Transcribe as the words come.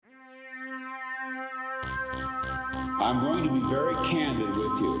I'm going to be very candid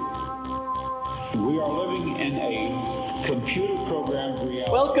with you. We are living in a computer-programmed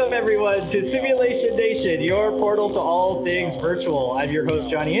reality. Welcome, everyone, to Simulation Nation, your portal to all things virtual. I'm your host,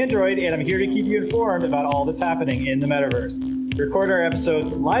 Johnny Android, and I'm here to keep you informed about all that's happening in the metaverse. We record our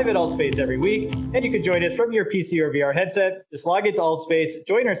episodes live at AltSpace every week, and you can join us from your PC or VR headset. Just log into AltSpace,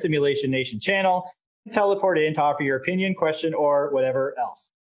 join our Simulation Nation channel, and teleport in to offer your opinion, question, or whatever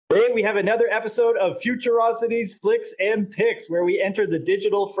else. Today, we have another episode of Futurosities, Flicks, and Picks, where we enter the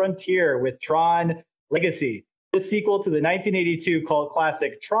digital frontier with Tron Legacy. This sequel to the 1982 cult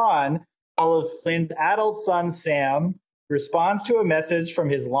classic Tron follows Flynn's adult son, Sam, who responds to a message from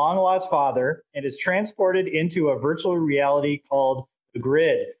his long-lost father and is transported into a virtual reality called The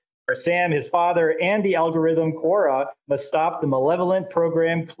Grid, where Sam, his father, and the algorithm Quora must stop the malevolent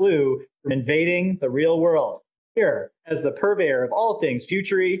program Clue from invading the real world. Here, as the purveyor of all things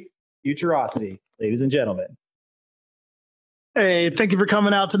Futurosity, ladies and gentlemen. Hey, thank you for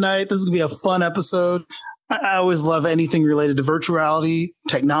coming out tonight. This is going to be a fun episode. I always love anything related to virtual reality,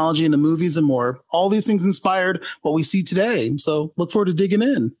 technology, and the movies and more. All these things inspired what we see today. So look forward to digging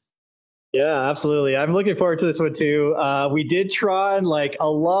in. Yeah, absolutely. I'm looking forward to this one too. We did Tron like a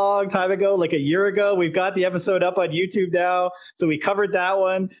long time ago, like a year ago. We've got the episode up on YouTube now. So we covered that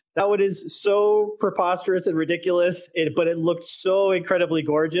one. That one is so preposterous and ridiculous, but it looked so incredibly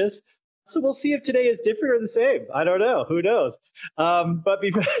gorgeous. So we'll see if today is different or the same. I don't know. Who knows? But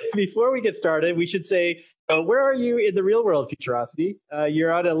before we get started, we should say, where are you in the real world, Futurosity?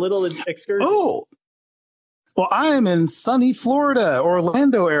 You're on a little excursion. Oh, well, I am in sunny Florida,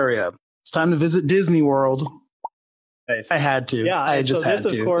 Orlando area. It's time to visit Disney World. Nice. I had to. Yeah, I just had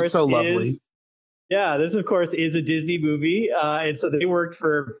to. It's so lovely. Yeah, this, of course, is a Disney movie. And so they worked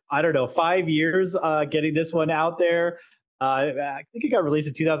for, 5 years getting this one out there. I think it got released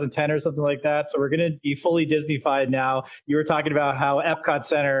in 2010 or something like that. So we're going to be fully Disney-fied now. You were talking about how Epcot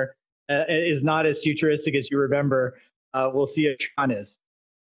Center is not as futuristic as you remember. We'll see if Tron is.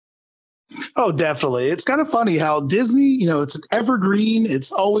 Oh, definitely. It's kind of funny how Disney, it's an evergreen.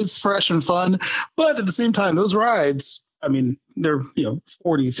 It's always fresh and fun. But at the same time, those rides, they're,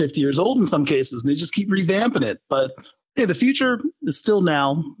 40, 50 years old in some cases, and they just keep revamping it. But hey, the future is still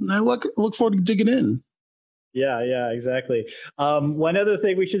now. I look forward to digging in. Yeah, exactly. One other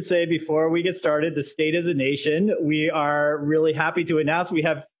thing we should say before we get started, the State of the Nation. We are really happy to announce we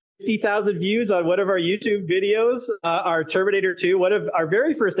have 50,000 views on one of our YouTube videos, our Terminator 2, one of our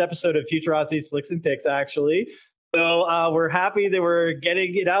very first episode of Futurosities, Flicks, and Picks, actually. So we're happy that we're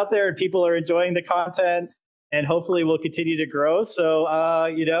getting it out there and people are enjoying the content, and hopefully we'll continue to grow. So,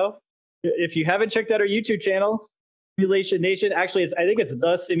 if you haven't checked out our YouTube channel, Simulation Nation, actually, I think it's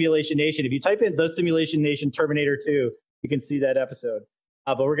The Simulation Nation. If you type in The Simulation Nation Terminator 2, you can see that episode.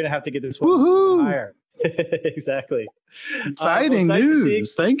 But we're going to have to get this one higher. Exactly. Exciting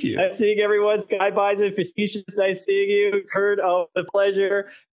news. Thank you. Nice seeing everyone. Sky Bison, Facetious, nice seeing you. Kurt, the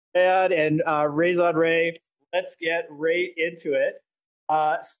pleasure. And Raison Ray. Let's get right into it.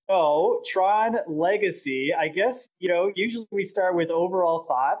 So, Tron Legacy, I guess, usually we start with overall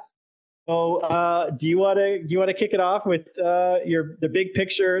thoughts. So, do you want to kick it off with the big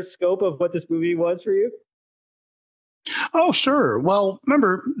picture scope of what this movie was for you? Oh, sure. Well,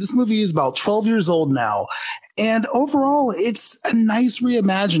 remember, this movie is about 12 years old now. And overall, it's a nice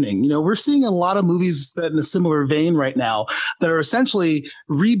reimagining. We're seeing a lot of movies that in a similar vein right now that are essentially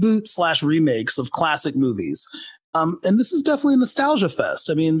reboot/remakes of classic movies. And this is definitely a nostalgia fest.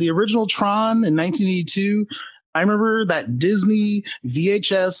 The original Tron in 1982, I remember that Disney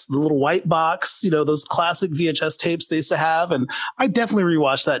VHS, the little white box, those classic VHS tapes they used to have. And I definitely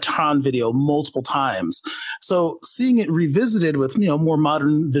rewatched that Tron video multiple times. So seeing it revisited with, more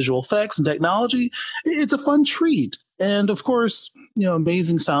modern visual effects and technology, it's a fun treat. And of course,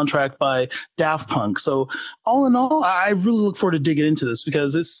 amazing soundtrack by Daft Punk. So all in all, I really look forward to digging into this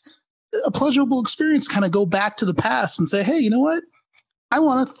because it's a pleasurable experience to kind of go back to the past and say, hey, you know what? I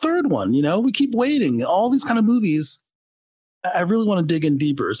want a third one. We keep waiting. All these kind of movies, I really want to dig in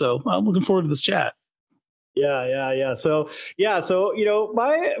deeper. So I'm looking forward to this chat. Yeah. So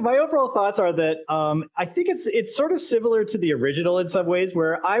my overall thoughts are that I think it's sort of similar to the original in some ways,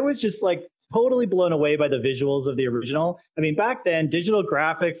 where I was just like totally blown away by the visuals of the original. Back then, digital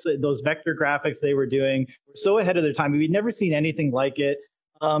graphics, those vector graphics they were doing, were so ahead of their time. We'd never seen anything like it.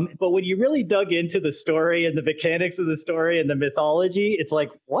 But when you really dug into the story and the mechanics of the story and the mythology, it's like,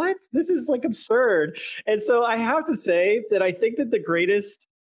 what? This is like absurd. And so I have to say that I think that the greatest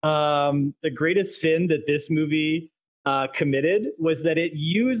sin that this movie committed was that it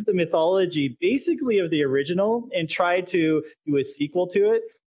used the mythology basically of the original and tried to do a sequel to it.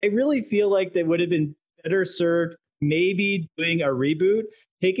 I really feel like they would have been better served maybe doing a reboot,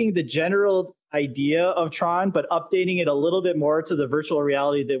 taking the general idea of Tron, but updating it a little bit more to the virtual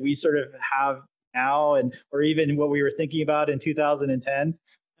reality that we sort of have now, and or even what we were thinking about in 2010.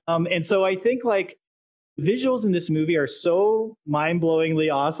 And so I think like visuals in this movie are so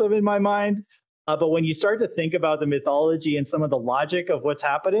mind-blowingly awesome in my mind. But when you start to think about the mythology and some of the logic of what's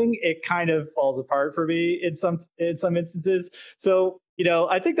happening, it kind of falls apart for me in some instances. So,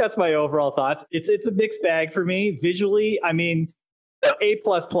 I think that's my overall thoughts. It's a mixed bag for me. Visually, I mean, A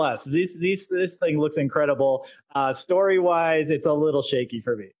plus plus. This thing looks incredible. Story wise, it's a little shaky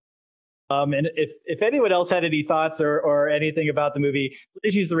for me. And if anyone else had any thoughts or anything about the movie,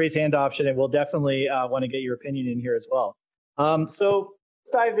 please use the raise hand option, and we'll definitely want to get your opinion in here as well. So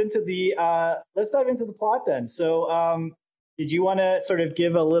let's dive into the plot then. So did you want to sort of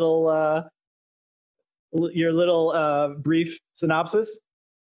give a little your little brief synopsis?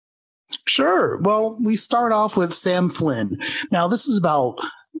 Sure. Well, we start off with Sam Flynn. Now, this is about,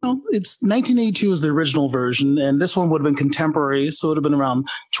 it's 1982 is the original version, and this one would have been contemporary, so it would have been around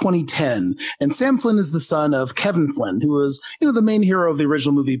 2010. And Sam Flynn is the son of Kevin Flynn, who was, the main hero of the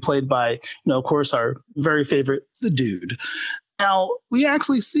original movie, played by, of course, our very favorite, the Dude. Now, we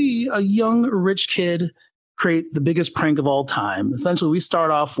actually see a young, rich kid create the biggest prank of all time. Essentially, we start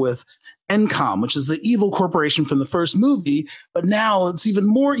off with Encom, which is the evil corporation from the first movie, but now it's even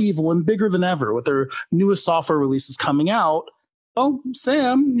more evil and bigger than ever with their newest software releases coming out. Well,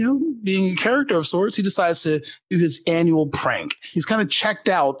 Sam, being a character of sorts, he decides to do his annual prank. He's kind of checked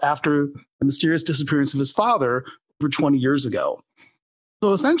out after the mysterious disappearance of his father over 20 years ago.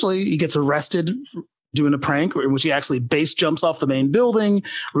 So essentially, he gets arrested for doing a prank in which he actually base jumps off the main building,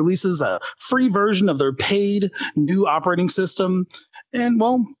 releases a free version of their paid new operating system, and,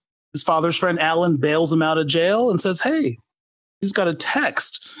 well, his father's friend Alan bails him out of jail and says, hey, he's got a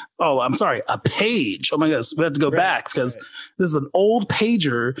text. Oh, I'm sorry, a page. Oh my goodness, we have to go back because this is an old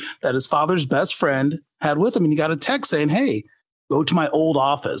pager that his father's best friend had with him. And he got a text saying, hey, go to my old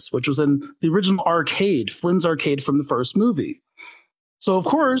office, which was in the original arcade, Flynn's arcade from the first movie. So, of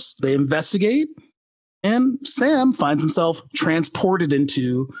course, they investigate, and Sam finds himself transported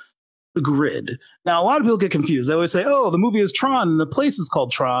into the grid. Now, a lot of people get confused. They always say, oh, the movie is Tron and the place is called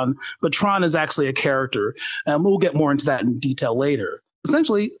Tron, but Tron is actually a character. And we'll get more into that in detail later.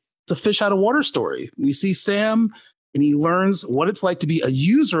 Essentially, it's a fish out of water story. We see Sam and he learns what it's like to be a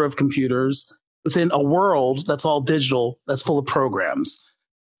user of computers within a world that's all digital, that's full of programs.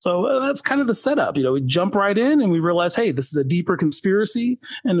 So that's kind of the setup. We jump right in and we realize, hey, this is a deeper conspiracy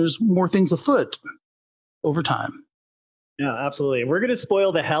and there's more things afoot over time. Yeah, absolutely. We're going to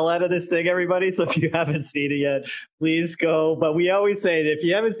spoil the hell out of this thing, everybody. So if you haven't seen it yet, please go. But we always say that if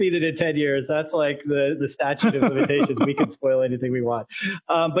you haven't seen it in 10 years, that's like the statute of limitations. We can spoil anything we want.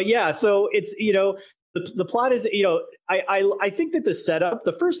 But yeah, so it's, the plot is, I think that the setup,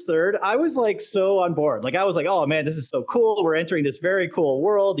 the first third, I was like so on board. Like I was like, oh man, this is so cool. We're entering this very cool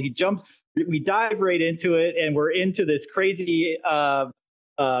world. We dive right into it, and we're into this crazy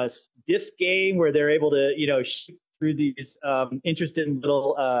disc game where they're able to, shoot through these interesting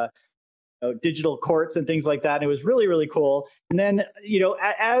little digital courts and things like that. And it was really, really cool. And then,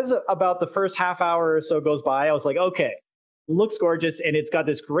 as about the first half hour or so goes by, I was like, okay, it looks gorgeous and it's got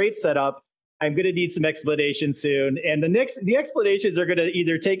this great setup. I'm going to need some explanation soon. And the explanations are going to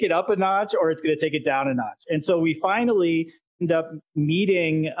either take it up a notch or it's going to take it down a notch. And so we finally end up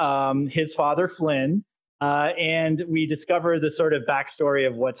meeting his father, Flynn, and we discover the sort of backstory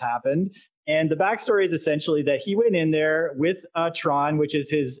of what's happened. And the backstory is essentially that he went in there with Tron, which is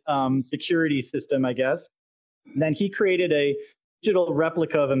his security system, I guess. And then he created a digital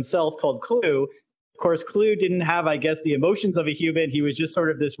replica of himself called Clue. Of course, Clue didn't have, I guess, the emotions of a human. He was just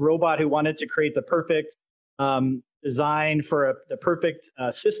sort of this robot who wanted to create the perfect design for the perfect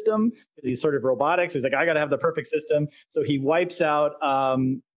system. He's sort of robotics. He's like, I got to have the perfect system. So he wipes out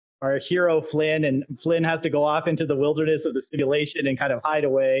our hero, Flynn, and Flynn has to go off into the wilderness of the simulation and kind of hide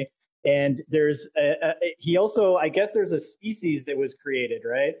away. And there's he also, I guess there's a species that was created,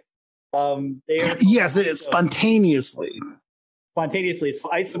 right? Yes, it's spontaneously. It's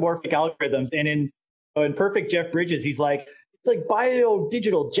isomorphic algorithms. And in Perfect Jeff Bridges, he's like, it's like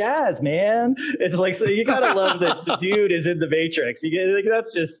bio-digital jazz, man. It's like, so you gotta love that the dude is in the Matrix.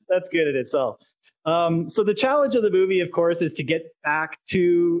 That's good in itself. So the challenge of the movie, of course, is to get back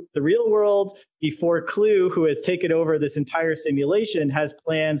to the real world before Clue, who has taken over this entire simulation, has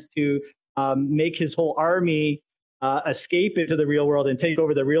plans to make his whole army escape into the real world and take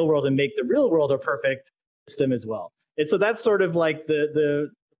over the real world and make the real world a perfect system as well. And so that's sort of like the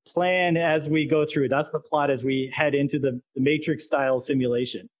plan as we go through. That's the plot as we head into the Matrix style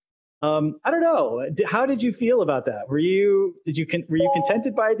simulation. I don't know. How did you feel about that? Were you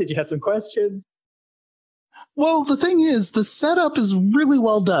contented by it? Did you have some questions? Well, the thing is, the setup is really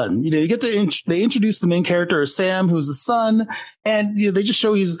well done. You get to they introduce the main character, Sam, who's the son, and they just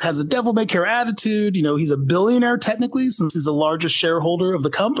show he has a devil may care attitude. He's a billionaire technically, since he's the largest shareholder of the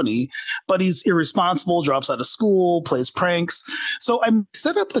company, but he's irresponsible, drops out of school, plays pranks. So I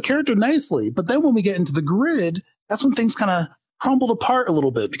set up the character nicely, but then when we get into the grid, that's when things kind of crumbled apart a little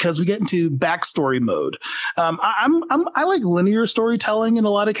bit because we get into backstory mode. I like linear storytelling in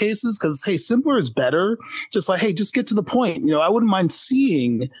a lot of cases because, hey, simpler is better. Just like, hey, just get to the point. I wouldn't mind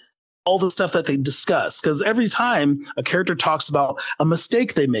seeing all the stuff that they discuss because every time a character talks about a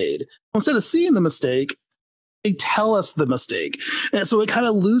mistake they made, instead of seeing the mistake, they tell us the mistake. And so it kind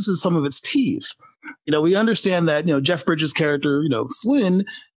of loses some of its teeth. We understand that, Jeff Bridges' character, Flynn,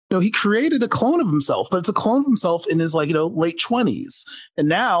 he created a clone of himself, but it's a clone of himself in his late 20s. And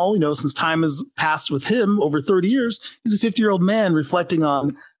now, since time has passed with him over 30 years, he's a 50-year-old man reflecting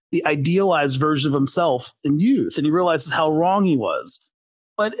on the idealized version of himself in youth. And he realizes how wrong he was.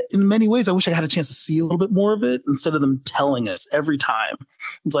 But in many ways, I wish I had a chance to see a little bit more of it instead of them telling us every time.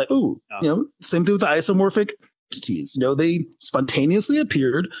 It's like, same thing with the isomorphic entities. They spontaneously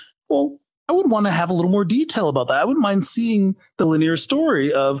appeared. Well, I would want to have a little more detail about that. I wouldn't mind seeing the linear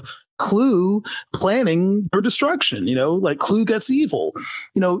story of Clue planning their destruction. Like Clue gets evil.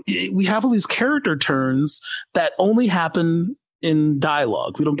 We have all these character turns that only happen in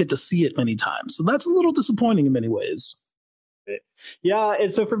dialogue. We don't get to see it many times. So that's a little disappointing in many ways. Yeah.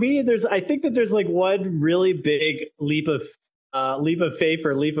 And so for me, I think that there's one really big leap of faith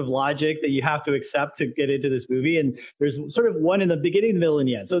or leap of logic that you have to accept to get into this movie. And there's sort of one in the beginning, the middle, and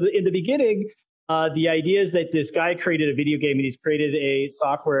the end. So in the beginning, the idea is that this guy created a video game and he's created a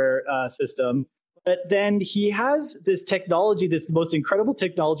software system. But then he has this technology, this most incredible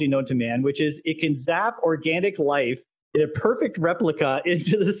technology known to man, which is it can zap organic life in a perfect replica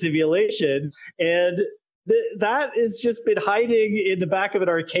into the simulation. And that has just been hiding in the back of an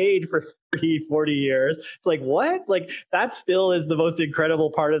arcade for 30, 40 years. It's like, what? That still is the most incredible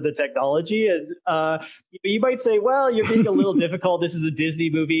part of the technology. And you might say, well, you're being a little difficult. This is a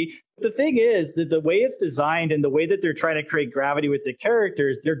Disney movie. The thing is that the way it's designed and the way that they're trying to create gravity with the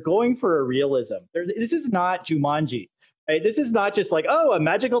characters, they're going for a realism. This is not Jumanji. Right? This is not just a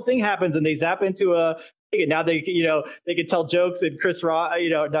magical thing happens and they zap into a and now they can tell jokes and Chris Rock,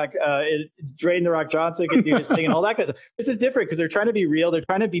 Dwayne The Rock Johnson can do his thing and all that kind of stuff. This is different because they're trying to be real. They're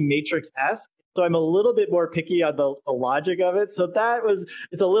trying to be Matrix-esque. So I'm a little bit more picky on the logic of it. So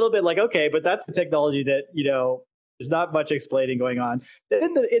it's a little bit okay, but that's the technology that, there's not much explaining going on.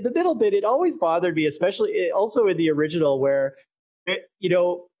 In the middle bit, it always bothered me, especially also in the original where,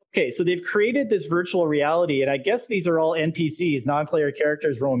 okay, so they've created this virtual reality, and I guess these are all NPCs, non-player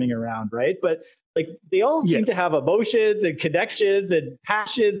characters roaming around, right? But they all seem to have emotions and connections and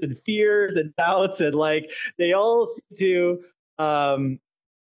passions and fears and doubts, and they all seem to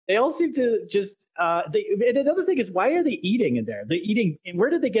just. And another thing is, why are they eating in there? They're eating, and where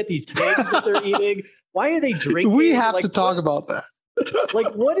did they get these pigs that they're eating? Why are they drinking? We have to talk about that.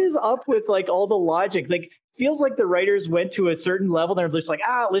 What is up with all the logic? Feels like the writers went to a certain level and they're just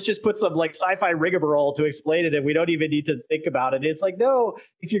let's just put some sci-fi rigmarole to explain it and we don't even need to think about it. It's no,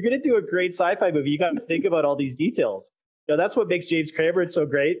 if you're going to do a great sci-fi movie, you got to think about all these details. That's what makes James Cameron so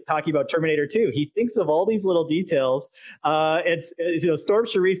great, talking about Terminator 2. He thinks of all these little details. Storm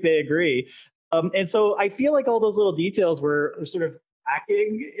Sharif may agree. And so I feel like all those little details were sort of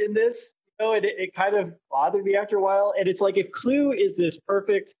lacking in this. And it kind of bothered me after a while. And it's if Clue is this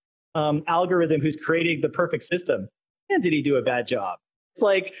perfect algorithm who's creating the perfect system, and did he do a bad job?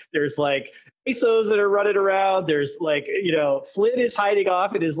 It's there's ASOs that are running around. There's Flynn is hiding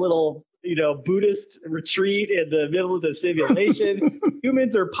off in his little Buddhist retreat in the middle of the simulation.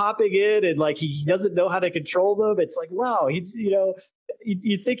 Humans are popping in and he doesn't know how to control them. It's wow,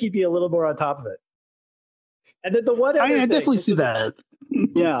 you'd think he'd be a little more on top of it. And then the one I definitely see that.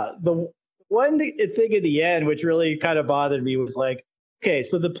 Yeah, the one thing in the end which really kind of bothered me was okay,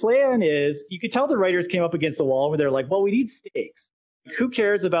 so the plan is, you could tell the writers came up against the wall where they're well, we need stakes. Who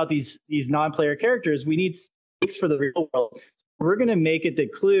cares about these non-player characters? We need stakes for the real world. We're going to make it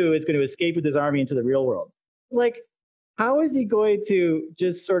that Clue is going to escape with his army into the real world. How is he going to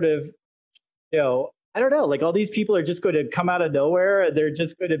just sort of, I don't know, all these people are just going to come out of nowhere and they're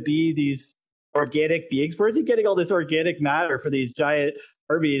just going to be these organic beings? Where is he getting all this organic matter for these giant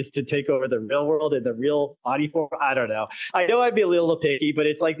armies to take over the real world in the real body form? I don't know. I know I'd be a little picky, but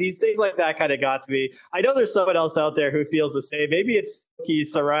it's these things like that kind of got to me. I know there's someone else out there who feels the same. Maybe it's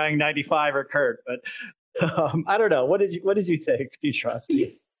Sarang 95 or Kurt, but I don't know. What did you think? Do you trust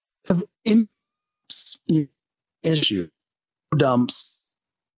me? in issue dumps.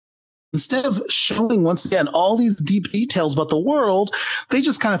 Instead of showing once again all these deep details about the world, they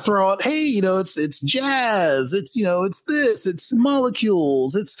just kind of throw out, hey, it's jazz, it's this, it's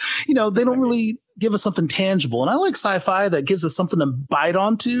molecules, they don't really give us something tangible. And I like sci-fi that gives us something to bite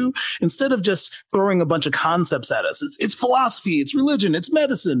onto instead of just throwing a bunch of concepts at us. It's philosophy, it's religion, it's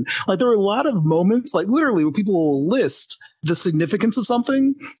medicine. Like there are a lot of moments, like literally, where people will list the significance of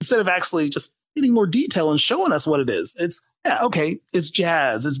something instead of actually just getting more detail and showing us what it is. It's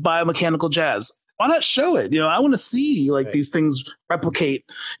jazz, it's biomechanical jazz. Why not show it? I want to see these things replicate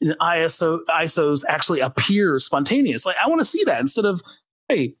in ISOs actually appear spontaneous. Like I want to see that instead of,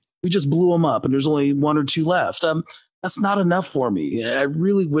 hey, we just blew them up and there's only one or two left. That's not enough for me. I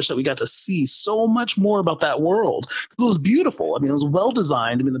really wish that we got to see so much more about that world because it was beautiful. I mean, it was well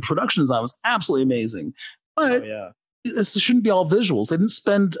designed. I mean, the production design was absolutely amazing. But this shouldn't be all visuals. They didn't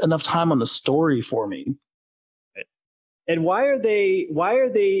spend enough time on the story for me. And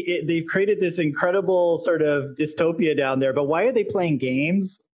they've created this incredible sort of dystopia down there, but why are they playing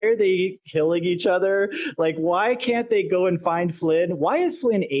games? Why are they killing each other? Like, why can't they go and find Flynn? Why is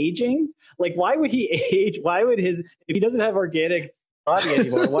Flynn aging? Like, why would he age? If he doesn't have organic body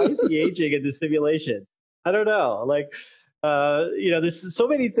anymore, why is he aging in the simulation? I don't know. There's so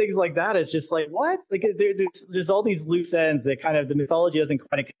many things like that. It's just like, what? Like there's all these loose ends that kind of the mythology doesn't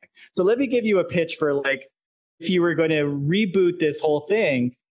quite connect. So let me give you a pitch for if you were going to reboot this whole thing.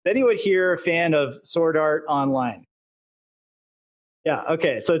 Is anyone here a fan of Sword Art Online? Yeah.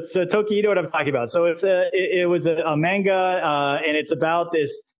 Okay. So Toki, you know what I'm talking about. So it was a manga, and it's about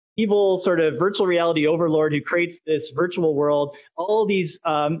this evil sort of virtual reality overlord who creates this virtual world. All these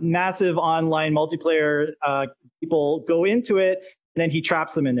massive online multiplayer people go into it, and then he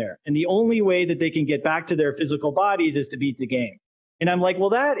traps them in there. And the only way that they can get back to their physical bodies is to beat the game. And I'm like, well,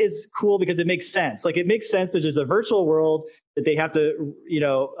 that is cool because it makes sense. Like, it makes sense that there's a virtual world that they have to,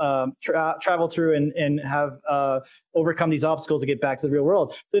 travel through and have overcome these obstacles to get back to the real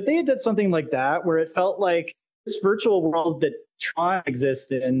world. So if they had done something like that, where it felt like this virtual world that Tron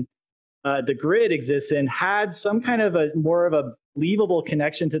exists in, the Grid exists in, had some kind of more of a believable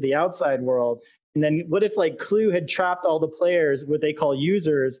connection to the outside world. And then what if Clue had trapped all the players, what they call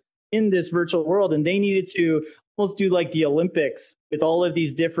users, in this virtual world, and they needed to almost do like the Olympics with all of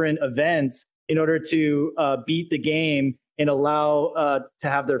these different events in order to beat the game and allow to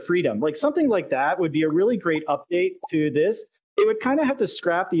have their freedom. Like something like that would be a really great update to this. They would kind of have to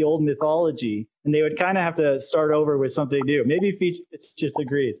scrap the old mythology and they would kind of have to start over with something new. Maybe Features just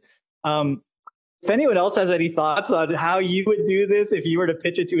agrees. If anyone else has any thoughts on how you would do this, if you were to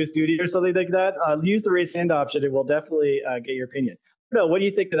pitch it to a studio or something like that, use the raise hand option and we'll definitely get your opinion. No, what do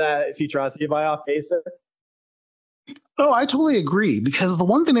you think of that, Futurosity? Am I off base there? Oh, I totally agree, because the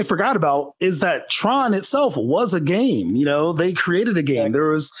one thing they forgot about is that Tron itself was a game. They created a game. There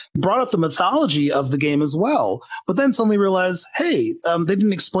was brought up the mythology of the game as well, but then suddenly realized, hey, they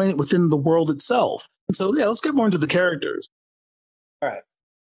didn't explain it within the world itself. And so, let's get more into the characters. All right.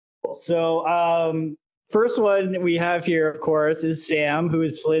 Cool. So, first one we have here, of course, is Sam, who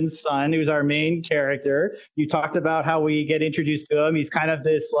is Flynn's son, who's our main character. You talked about how we get introduced to him. He's kind of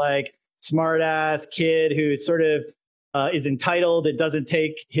this smart ass kid who sort of is entitled and doesn't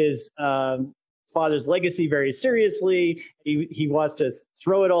take his father's legacy very seriously. He wants to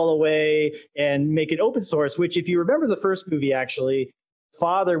throw it all away and make it open source, which, if you remember the first movie, actually,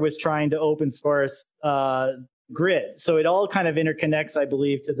 father was trying to open source Grid. So it all kind of interconnects, I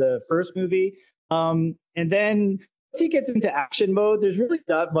believe, to the first movie. And then once he gets into action mode, there's really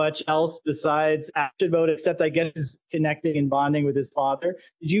not much else besides action mode, except I guess connecting and bonding with his father.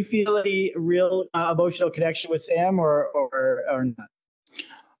 Did you feel any real emotional connection with Sam or not?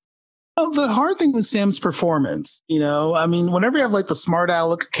 Well, the hard thing with Sam's performance, whenever you have the smart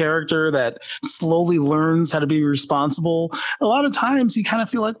aleck character that slowly learns how to be responsible, a lot of times you kind of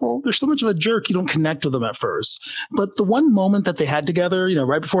feel like, well, there's so much of a jerk, you don't connect with them at first. But the one moment that they had together,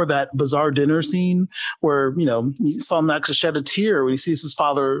 right before that bizarre dinner scene where, you saw him actually shed a tear when he sees his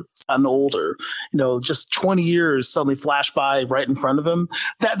father gotten older, just 20 years suddenly flash by right in front of him.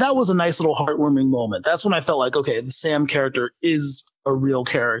 That was a nice little heartwarming moment. That's when I felt like, okay, the Sam character is a real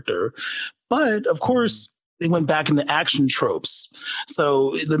character. But of course, they went back into action tropes.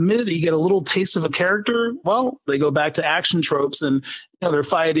 So the minute you get a little taste of a character, well, they go back to action tropes and they're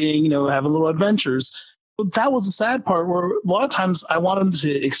fighting, having little adventures. But that was the sad part, where a lot of times I want them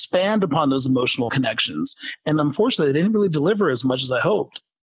to expand upon those emotional connections. And unfortunately, they didn't really deliver as much as I hoped.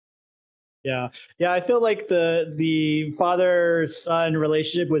 Yeah. I feel like the father-son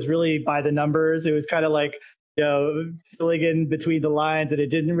relationship was really by the numbers. It was kind of like filling in between the lines, and it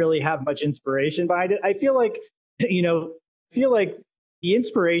didn't really have much inspiration behind it. I feel like, the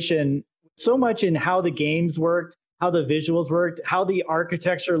inspiration so much in how the games worked, how the visuals worked, how the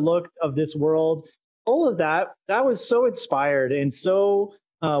architecture looked of this world. All of that was so inspired and so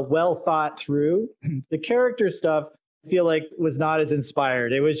well thought through. The character stuff, I feel like, was not as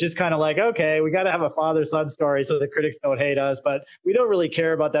inspired. It was just kind of like, okay, we got to have a father-son story so the critics don't hate us, but we don't really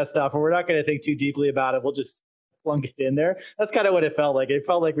care about that stuff, and we're not going to think too deeply about it. We'll just plunk it in there. That's kind of what it felt like. It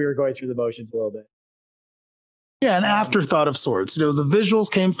felt like we were going through the motions a little bit. Yeah, an afterthought of sorts. The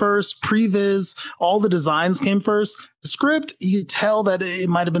visuals came first, previs, all the designs came first. The script, you could tell that it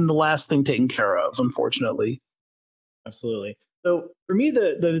might have been the last thing taken care of, unfortunately. Absolutely. So for me,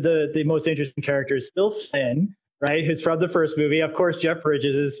 the most interesting character is still Finn, right? Who's from the first movie. Of course, Jeff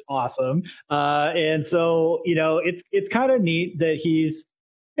Bridges is awesome. And so, it's kind of neat that he's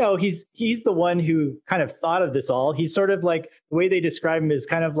the one who kind of thought of this all. He's sort of like, the way they describe him is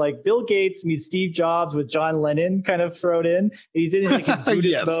kind of like Bill Gates meets Steve Jobs with John Lennon kind of thrown in. He's in his Buddhist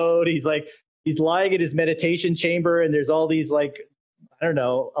yes. mode. He's lying in his meditation chamber, and there's all these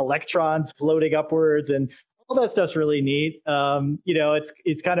electrons floating upwards, and all that stuff's really neat.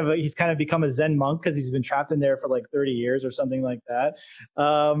 He's kind of become a Zen monk because he's been trapped in there for like 30 years or something like that.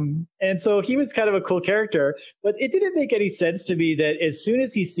 And so he was kind of a cool character, but it didn't make any sense to me that as soon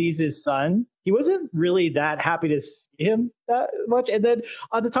as he sees his son, he wasn't really that happy to see him that much. And then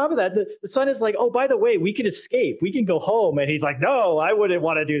on the top of that, the son is like, oh, by the way, we can escape. We can go home. And he's like, no, I wouldn't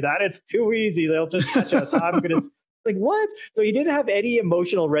want to do that. It's too easy. They'll just catch us. I'm going to like, what? So he didn't have any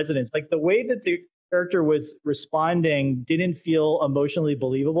emotional resonance. Like the way that the character was responding didn't feel emotionally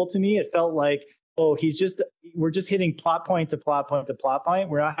believable to me. It felt like, oh, we're just hitting plot point to plot point to plot point.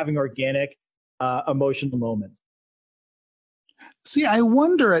 We're not having organic emotional moments. See, I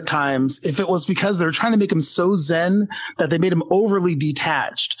wonder at times if it was because they're trying to make him so zen that they made him overly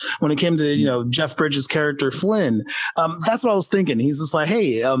detached when it came to, Jeff Bridges' character, Flynn. That's what I was thinking. He's just like,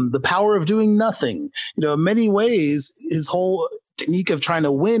 hey, the power of doing nothing. In many ways, his whole technique of trying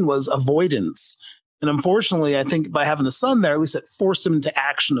to win was avoidance. And unfortunately, I think by having the son there, at least it forced him into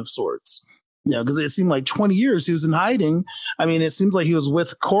action of sorts. Because it seemed like 20 years he was in hiding. I mean, it seems like he was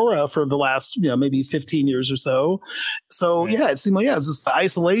with Cora for the last, maybe 15 years or so. So, yeah, it seemed like, it's just the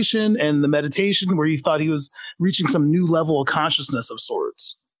isolation and the meditation where he thought he was reaching some new level of consciousness of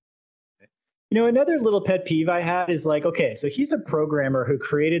sorts. Another little pet peeve I had is like, okay, so he's a programmer who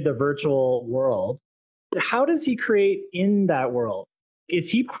created the virtual world. How does he create in that world? Is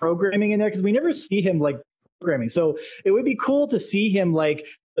he programming in there? Because we never see him like programming. So it would be cool to see him like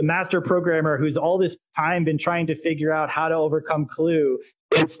the master programmer who's all this time been trying to figure out how to overcome Clue.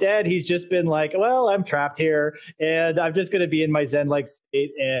 Instead, he's just been like, well, I'm trapped here and I'm just going to be in my Zen-like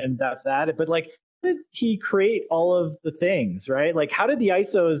state, and that's that. But like, how did he create all of the things, right? Like, how did the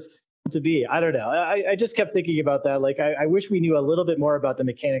ISOs come to be? I don't know. I just kept thinking about that. Like, I wish we knew a little bit more about the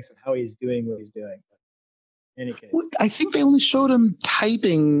mechanics of how he's doing what he's doing. Any case. I think they only showed him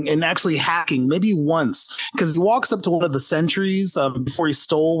typing and actually hacking maybe once, because he walks up to one of the sentries before he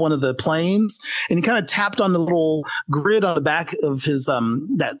stole one of the planes, and he kind of tapped on the little grid on the back of his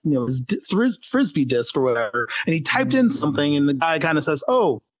his frisbee disc or whatever, and he typed in something, and the guy kind of says,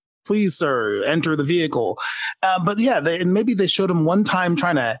 "Oh, please, sir, enter the vehicle." But yeah, maybe they showed him one time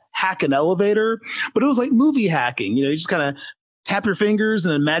trying to hack an elevator, but it was like movie hacking. You just kind of tap your fingers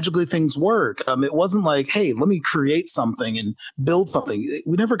and then magically things work. It wasn't like, hey, let me create something and build something.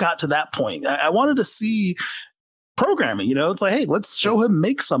 We never got to that point. I wanted to see programming, it's like, hey, let's show him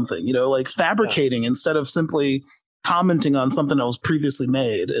make something, like fabricating instead of simply commenting on something that was previously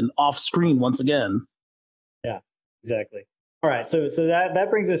made and off screen once again. Yeah, exactly. All right. So that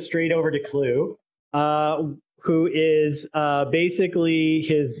brings us straight over to Clue, who is basically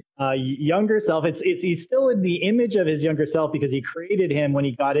his younger self. He's still in the image of his younger self because he created him when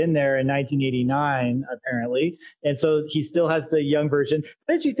he got in there in 1989, apparently. And so he still has the young version.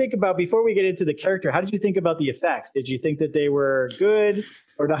 What did you think about, before we get into the character, how did you think about the effects? Did you think that they were good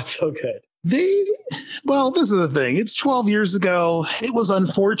or not so good? Well, this is the thing. It's 12 years ago. It was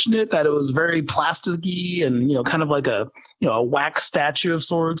unfortunate that it was very plasticky and, kind of like a wax statue of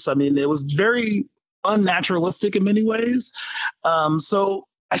sorts. I mean, it was very unnaturalistic in many ways. So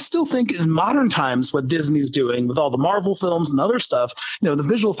I still think in modern times, what Disney's doing with all the Marvel films and other stuff, the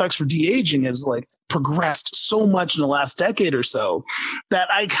visual effects for de-aging has like progressed so much in the last decade or so that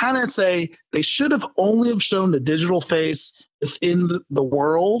I kind of say they should have only have shown the digital face within the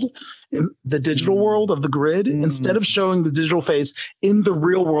world, in the digital world of the grid, instead of showing the digital face in the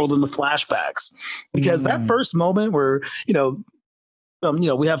real world in the flashbacks. Because that first moment where,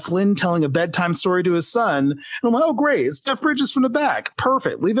 We have Flynn telling a bedtime story to his son. And I'm like, oh, great. It's Jeff Bridges from the back.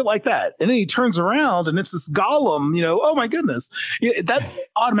 Perfect. Leave it like that. And then he turns around and it's this Gollum, oh my goodness. That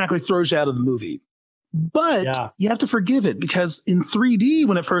automatically throws you out of the movie. But you have to forgive it because in 3D,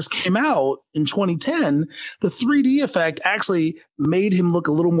 when it first came out in 2010, the 3D effect actually made him look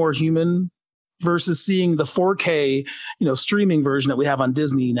a little more human versus seeing the 4K, streaming version that we have on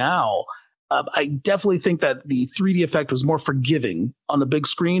Disney now. I definitely think that the 3D effect was more forgiving on the big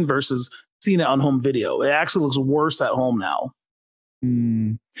screen versus seeing it on home video. It actually looks worse at home now.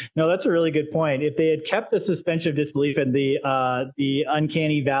 No, that's a really good point. If they had kept the suspension of disbelief and the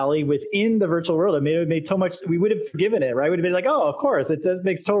uncanny valley within the virtual world, it would have made so much. We would have forgiven it, right? Would have been like, oh, of course, it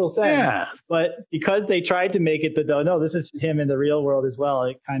makes total sense. Yeah. But because they tried to make it no, this is him in the real world as well.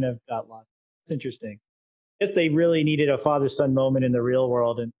 It kind of got lost. It's interesting. I guess they really needed a father-son moment in the real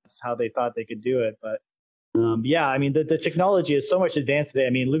world, and that's how they thought they could do it. But the technology is so much advanced today.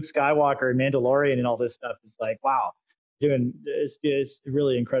 I mean, Luke Skywalker and Mandalorian and all this stuff is like, wow. Is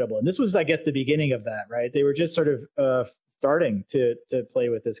really incredible. And this was, I guess, the beginning of that, right? They were just sort of starting to play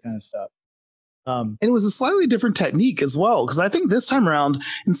with this kind of stuff. And it was a slightly different technique as well, because I think this time around,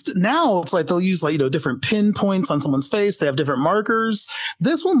 now it's like they'll use different pinpoints on someone's face. They have different markers.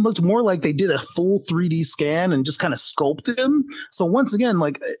 This one looked more like they did a full 3D scan and just kind of sculpted him. So once again,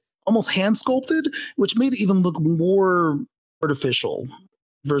 almost hand sculpted, which made it even look more artificial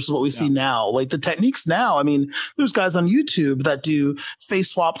versus what we see now. Like the techniques now, I mean, there's guys on YouTube that do face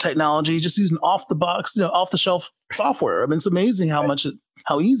swap technology just using off the box, off the shelf software. I mean, it's amazing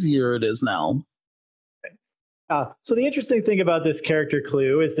how easier it is now. So the interesting thing about this character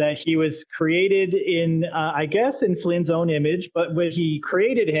Clue is that he was created in, I guess, in Flynn's own image, but when he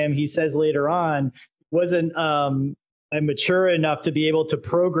created him, he says later on, wasn't mature enough to be able to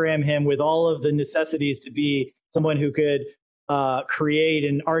program him with all of the necessities to be someone who could create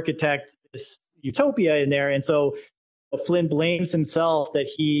and architect this utopia in there. And so Flynn blames himself that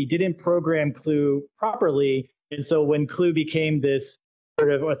he didn't program Clue properly. And so when Clue became this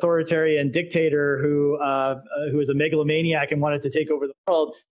sort of authoritarian dictator who was a megalomaniac and wanted to take over the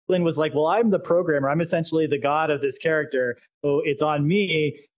world, Flynn was like, well, I'm the programmer. I'm essentially the god of this character. So it's on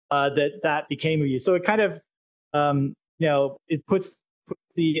me that became you. So it kind of, it puts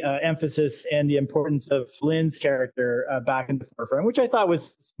the emphasis and the importance of Flynn's character back in the forefront, which I thought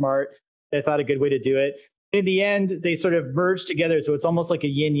was smart. I thought a good way to do it. In the end, they sort of merged together, so it's almost like a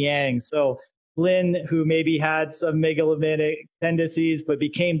yin yang. So Flynn, who maybe had some megalomaniac tendencies, but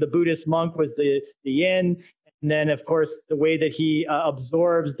became the Buddhist monk, was the yin. And then, of course, the way that he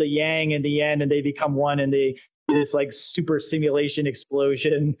absorbs the yang and the yin, and they become one, and they this like super simulation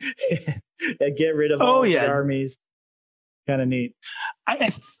explosion and get rid of all the armies. Kind of neat.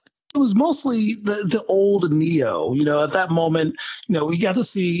 It was mostly the old Neo. At that moment, we got to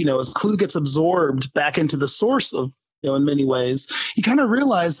see, as Clue gets absorbed back into the source of, in many ways, he kind of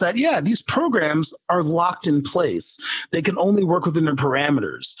realized that, these programs are locked in place. They can only work within their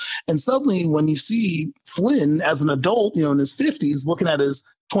parameters. And suddenly when you see Flynn as an adult, in his 50s, looking at his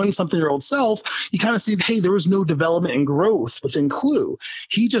 20-something-year-old self, you kind of see, hey, there was no development and growth within Clue.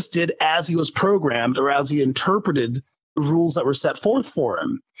 He just did as he was programmed or as he interpreted the rules that were set forth for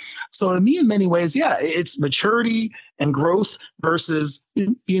him. So to me, in many ways, it's maturity and growth versus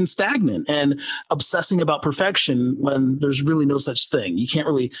being stagnant and obsessing about perfection when there's really no such thing. You can't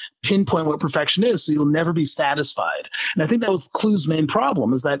really pinpoint what perfection is, so you'll never be satisfied. And I think that was Clue's main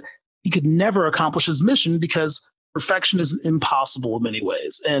problem, is that he could never accomplish his mission because perfection is impossible in many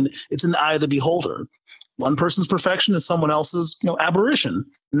ways, and it's in the eye of the beholder. One person's perfection is someone else's, aberration.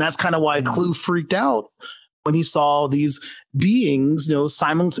 And that's kind of why Clue freaked out when he saw these beings,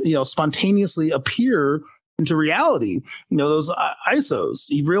 spontaneously appear into reality, those ISOs.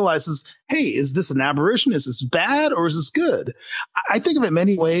 He realizes, hey, is this an aberration? Is this bad or is this good? I think of it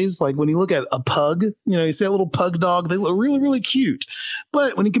many ways. Like when you look at a pug, you see a little pug dog, they look really, really cute.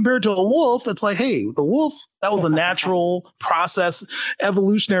 But when you compare it to a wolf, it's like, hey, the wolf, that was a natural process,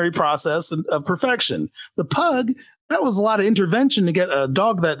 evolutionary process of perfection. The pug, that was a lot of intervention to get a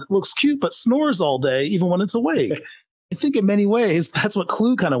dog that looks cute but snores all day, even when it's awake. I think in many ways, that's what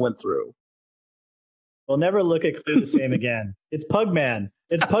Clue kind of went through. We'll never look at Clue the same again. It's Pugman.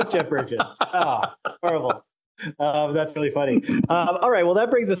 It's Pug Jeff Bridges. Horrible. That's really funny. All right. Well, that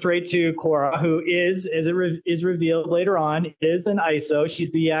brings us right to Cora, who is, as it is revealed later on, is an ISO. She's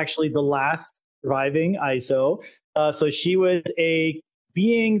actually the last surviving ISO. So she was a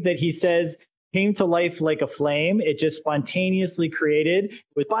being that he says came to life like a flame. It just spontaneously created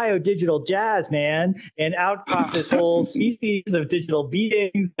with biodigital jazz, man, and out popped this whole species of digital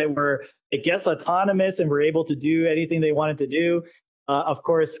beings that were, I guess, autonomous and were able to do anything they wanted to do. Of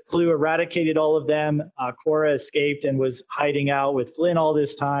course, Clue eradicated all of them. Cora escaped and was hiding out with Flynn all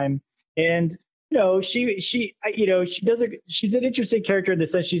this time. And she's an interesting character in the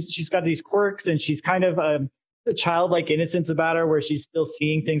sense she's got these quirks and she's kind of a childlike innocence about her, where she's still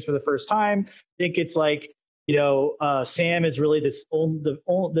seeing things for the first time. I think it's like, Sam is really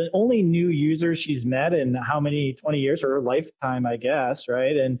the only new user she's met in how many 20 years, or her lifetime, I guess,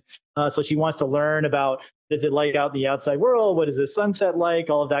 right? And so she wants to learn about, does it like out in the outside world? What is the sunset like?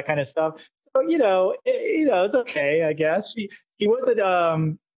 All of that kind of stuff. So it's okay, I guess. She wasn't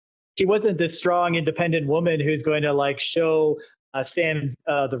this strong, independent woman who's going to like show Sam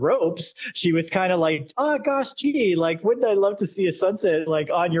the ropes. She was kind of like, oh gosh, gee, like wouldn't I love to see a sunset like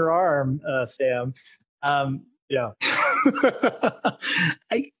on your arm, Sam? Yeah.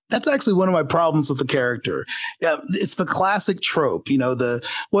 That's actually one of my problems with the character. Yeah, it's the classic trope,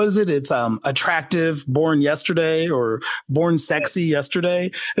 what is it? It's attractive, born yesterday, or born sexy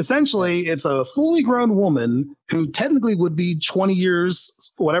yesterday. Essentially, it's a fully grown woman who technically would be 20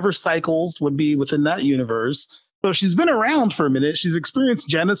 years, whatever cycles would be within that universe. So she's been around for a minute. She's experienced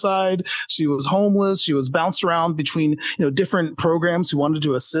genocide. She was homeless. She was bounced around between, different programs who wanted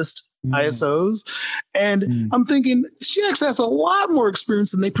to assist ISOs. And I'm thinking she actually has a lot more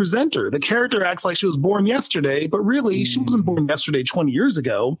experience than they present her. The character acts like she was born yesterday, but really she wasn't born yesterday 20 years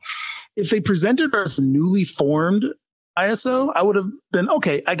ago. If they presented her as a newly formed ISO, I would have been,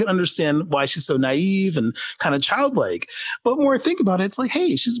 okay, I can understand why she's so naive and kind of childlike. But more I think about it, it's like,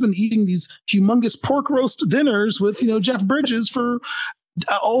 hey, she's been eating these humongous pork roast dinners with, Jeff Bridges for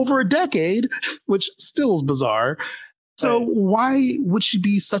over a decade, which still is bizarre. So why would she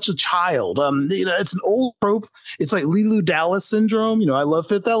be such a child? It's an old trope. It's like Leeloo Dallas syndrome. I love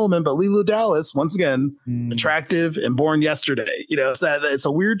Fifth Element, but Leeloo Dallas, once again, attractive and born yesterday. It's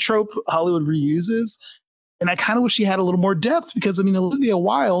a weird trope Hollywood reuses. And I kind of wish she had a little more depth because, Olivia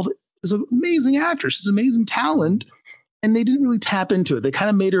Wilde is an amazing actress. She's amazing talent. And they didn't really tap into it. They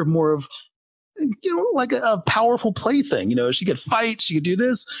kind of made her more of, like a powerful plaything. She could fight, she could do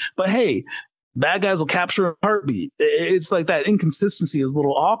this. But hey, bad guys will capture a heartbeat. It's like that inconsistency is a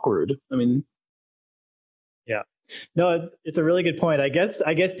little awkward. Yeah. No, it's a really good point. I guess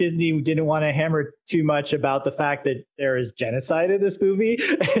Disney didn't want to hammer too much about the fact that there is genocide in this movie.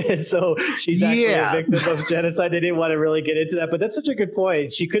 And so she's actually a victim of genocide. They didn't want to really get into that, but that's such a good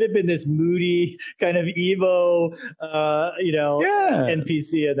point. She could have been this moody kind of emo,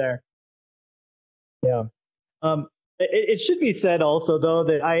 NPC in there. Yeah. It should be said also, though,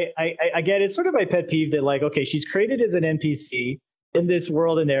 that I get it's sort of my pet peeve that, like, okay, she's created as an NPC in this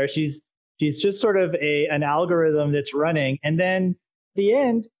world in there. She's just sort of an algorithm that's running. And then at the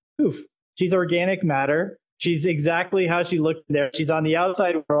end, poof, she's organic matter. She's exactly how she looked there. She's on the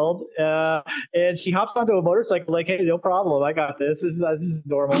outside world. And she hops onto a motorcycle like, hey, no problem. I got this. This is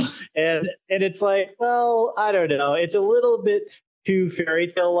normal. And it's like, well, I don't know. It's a little bit too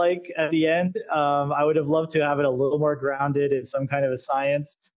fairy tale like at the end. I would have loved to have it a little more grounded in some kind of a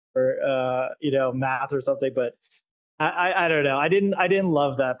science or math or something, but I don't know. I didn't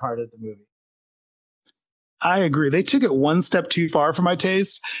love that part of the movie. I agree. They took it one step too far for my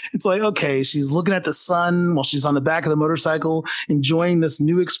taste. It's like, okay, she's looking at the sun while she's on the back of the motorcycle, enjoying this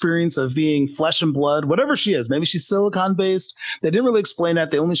new experience of being flesh and blood, whatever she is. Maybe she's silicon based. They didn't really explain that.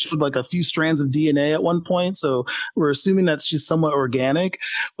 They only showed like a few strands of DNA at one point. So we're assuming that she's somewhat organic,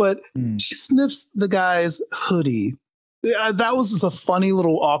 but she sniffs the guy's hoodie. That was just a funny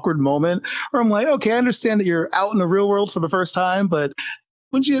little awkward moment where I'm like, okay, I understand that you're out in the real world for the first time, but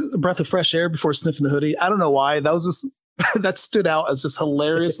wouldn't you get a breath of fresh air before sniffing the hoodie? I don't know why. That was just that stood out as just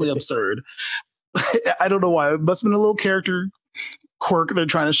hilariously absurd. I don't know why. It must have been a little character quirk they're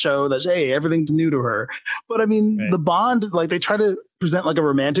trying to show that, hey, everything's new to her. But the bond, like they try to present like a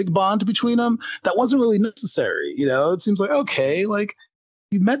romantic bond between them. That wasn't really necessary. It seems like, okay, like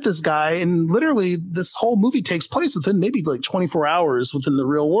you met this guy and literally this whole movie takes place within maybe like 24 hours within the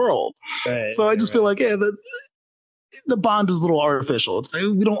real world. Right, so I just feel like, yeah, the bond was a little artificial. It's like,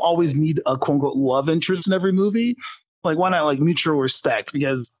 we don't always need a quote unquote love interest in every movie. Like, why not like mutual respect?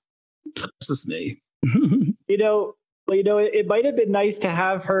 Because that's just me. It might have been nice to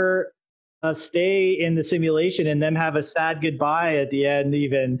have her stay in the simulation and then have a sad goodbye at the end,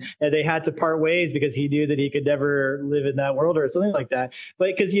 even. And they had to part ways because he knew that he could never live in that world or something like that.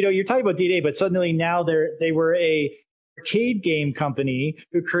 But because, you're talking about DNA, but suddenly now they were a arcade game company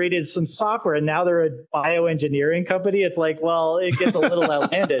who created some software, and now they're a bioengineering company. It's like, well, it gets a little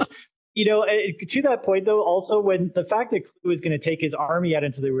outlandish. To that point, though, also when the fact that Clue is going to take his army out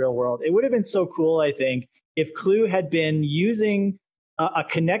into the real world, it would have been so cool, I think, if Clue had been using a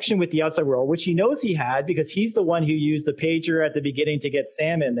connection with the outside world, which he knows he had because he's the one who used the pager at the beginning to get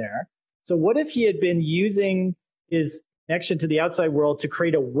Sam in there. So what if he had been using his connection to the outside world to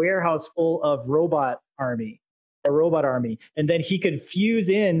create a warehouse full of a robot army, and then he could fuse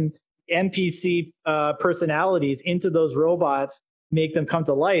in NPC personalities into those robots, make them come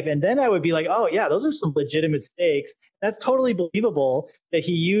to life. And then I would be like, oh yeah, those are some legitimate stakes. That's totally believable that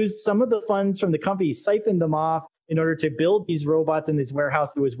he used some of the funds from the company, siphoned them off in order to build these robots in this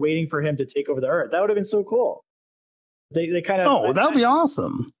warehouse that was waiting for him to take over the Earth. That would have been so cool. They kind of... Oh, that would be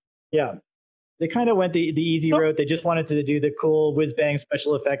awesome. Yeah. They kind of went the easy route. They just wanted to do the cool whiz-bang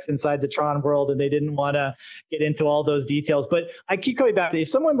special effects inside the Tron world, and they didn't want to get into all those details. But I keep going back to, if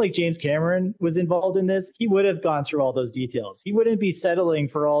someone like James Cameron was involved in this, he would have gone through all those details. He wouldn't be settling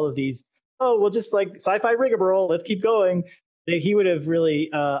for all of these, oh, well, just like sci-fi rigmarole, let's keep going. He would have really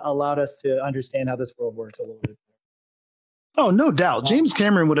allowed us to understand how this world works a little bit. Oh, no doubt. James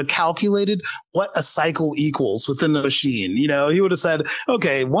Cameron would have calculated what a cycle equals within the machine. You know, he would have said,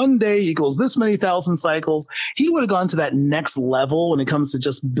 okay, 1 day equals this many thousand cycles. He would have gone to that next level when it comes to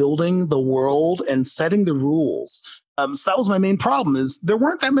just building the world and setting the rules. So that was my main problem, is there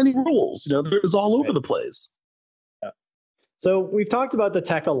weren't that many rules. You know, it was all over the place. Yeah. So we've talked about the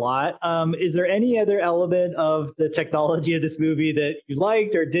tech a lot. Is there any other element of the technology of this movie that you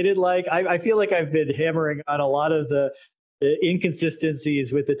liked or didn't like? I feel like I've been hammering on a lot of the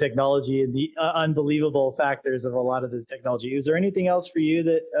inconsistencies with the technology and the unbelievable factors of a lot of the technology. Is there anything else for you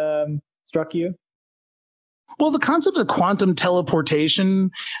that struck you? Well, the concept of quantum teleportation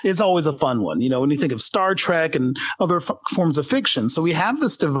is always a fun one, you know, when you think of Star Trek and other forms of fiction. So we have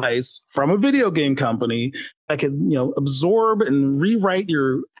this device from a video game company that can, you know, absorb and rewrite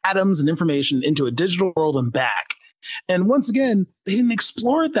your atoms and information into a digital world and back. And once again, they didn't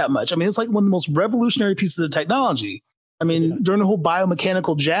explore it that much. I mean, it's like one of the most revolutionary pieces of technology. I mean, during the whole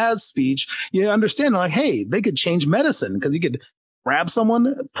biomechanical jazz speech, you understand, like, hey, they could change medicine because you could grab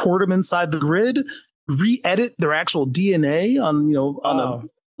someone, port them inside the grid, re-edit their actual DNA on, you know, on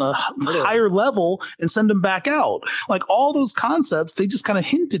a higher level and send them back out. Like all those concepts, they just kind of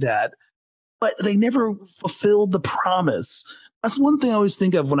hinted at, but they never fulfilled the promise. That's one thing I always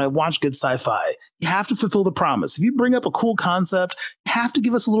think of when I watch good sci-fi. You have to fulfill the promise. If you bring up a cool concept, you have to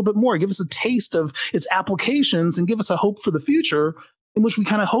give us a little bit more. Give us a taste of its applications and give us a hope for the future in which we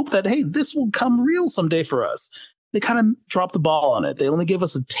kind of hope that, hey, this will come real someday for us. They kind of dropped the ball on it. They only gave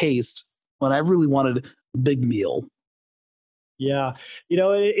us a taste when I really wanted a big meal. Yeah. You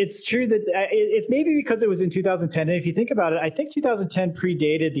know, it's true that it's maybe because it was in 2010. And if you think about it, I think 2010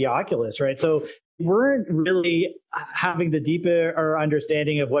 predated the Oculus, right? So weren't really having the deeper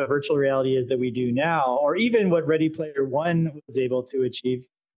understanding of what virtual reality is that we do now, or even what Ready Player One was able to achieve.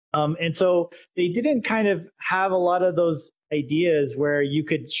 And so they didn't kind of have a lot of those ideas where you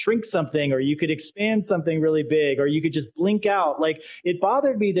could shrink something or you could expand something really big or you could just blink out. Like, it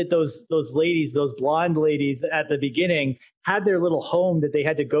bothered me that those ladies, those blonde ladies at the beginning had their little home that they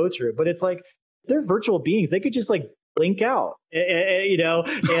had to go through. But it's like, they're virtual beings. They could just like blink out, you know,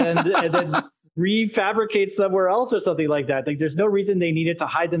 and then refabricate somewhere else or something like that. Like, there's no reason they needed to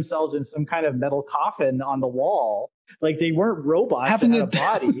hide themselves in some kind of metal coffin on the wall. Like, they weren't robots having a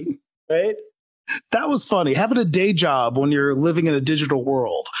body, right? That was funny. Having a day job when you're living in a digital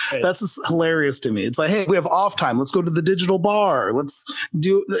world. Right. That's just hilarious to me. It's like, hey, we have off time. Let's go to the digital bar. Let's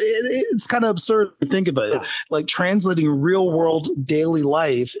do it's kind of absurd to think about it. Like translating real world daily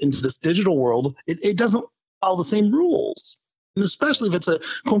life into this digital world. It doesn't follow the same rules. And especially if it's a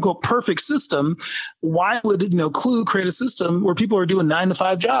quote unquote perfect system, why would, you know, Clue create a system where people are doing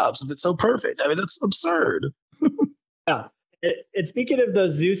 9-to-5 jobs if it's so perfect? I mean, that's absurd. Yeah. And speaking of the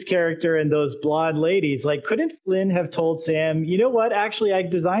Zeus character and those blonde ladies, like, couldn't Flynn have told Sam, you know what? Actually, I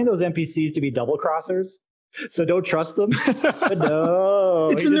designed those NPCs to be double crossers, so don't trust them. But no,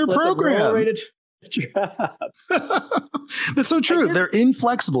 it's in their program. That's so true. They're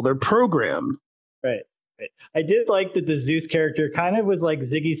inflexible. They're programmed. Right. I did like that the Zeus character kind of was like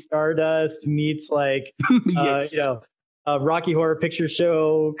Ziggy Stardust meets like, yes. You know, Rocky Horror Picture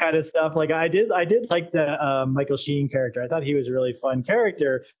Show kind of stuff. Like I did like the Michael Sheen character. I thought he was a really fun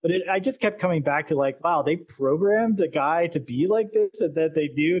character, but I just kept coming back to like, wow, they programmed a guy to be like this, and that they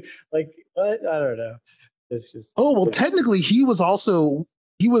do like, what? I don't know. It's just, technically he was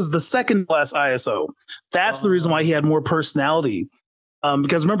the second less ISO. That's the reason why he had more personality.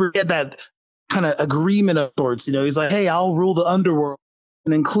 Because remember, he had that kind of agreement of sorts, you know, he's like, hey, I'll rule the underworld.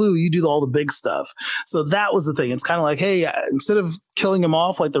 And then Clue, you do all the big stuff. So that was the thing. It's kind of like, hey, instead of killing him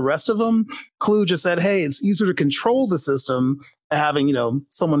off like the rest of them, Clue just said, hey, it's easier to control the system than having, you know,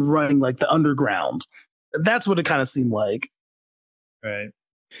 someone running like the underground. That's what it kind of seemed like. Right.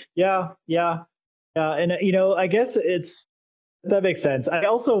 Yeah. Yeah. Yeah. And, I guess that makes sense. I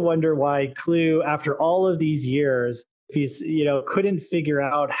also wonder why Clue, after all of these years, if he's, couldn't figure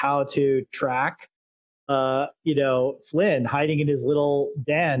out how to track Flynn hiding in his little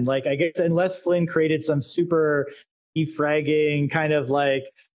den. Like, I guess unless Flynn created some super defragging kind of like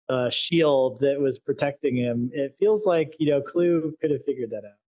shield that was protecting him, it feels like, Clue could have figured that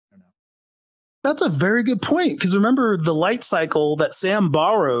out. I don't know. That's a very good point. Because remember the light cycle that Sam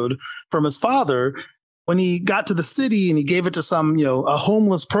borrowed from his father when he got to the city and he gave it to some, a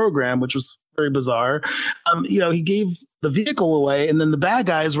homeless program, which was very bizarre. He gave the vehicle away, and then the bad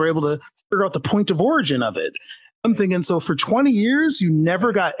guys were able to figure out the point of origin of it. I'm thinking, so for 20 years, you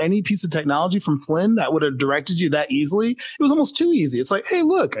never got any piece of technology from Flynn that would have directed you that easily. It was almost too easy. It's like, hey,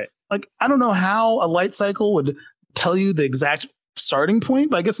 look, like, I don't know how a light cycle would tell you the exact starting point,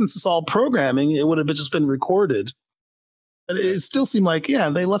 but I guess since it's all programming, it would have just been recorded. But it still seemed like,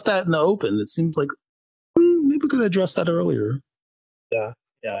 they left that in the open. It seems like maybe we could address that earlier. Yeah,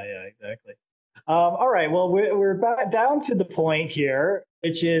 exactly. All right, well, we're back down to the point here,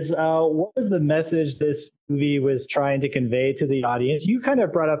 which is what was the message this movie was trying to convey to the audience? You kind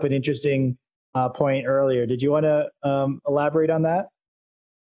of brought up an interesting point earlier. Did you want to elaborate on that?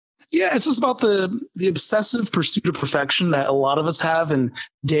 Yeah, it's just about the obsessive pursuit of perfection that a lot of us have in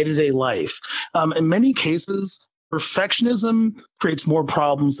day-to-day life. In many cases, perfectionism creates more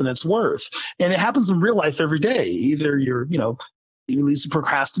problems than it's worth. And it happens in real life every day. Either it leads to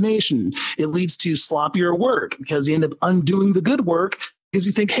procrastination. It leads to sloppier work because you end up undoing the good work because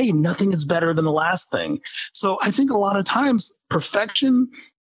you think, hey, nothing is better than the last thing. So I think a lot of times perfection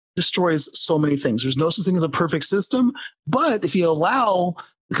destroys so many things. There's no such thing as a perfect system. But if you allow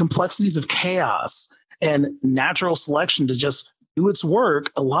the complexities of chaos and natural selection to just do its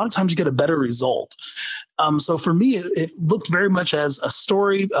work, a lot of times you get a better result. So for me, it looked very much as a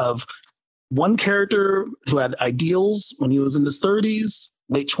story of one character who had ideals when he was in his 30s,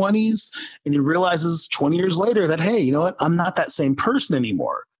 late 20s, and he realizes 20 years later that, hey, you know what? I'm not that same person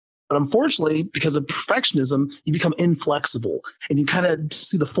anymore. But unfortunately, because of perfectionism, you become inflexible and you kind of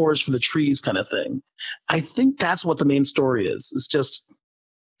see the forest for the trees kind of thing. I think that's what the main story is. It's just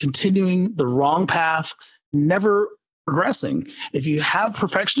continuing the wrong path, never progressing. If you have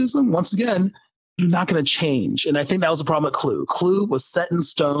perfectionism, once again, you're not going to change. And I think that was the problem with Clue. Clue was set in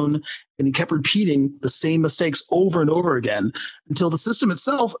stone and he kept repeating the same mistakes over and over again until the system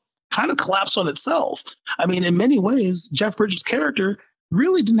itself kind of collapsed on itself. I mean, in many ways, Jeff Bridges' character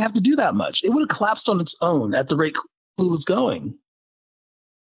really didn't have to do that much. It would have collapsed on its own at the rate Clue was going.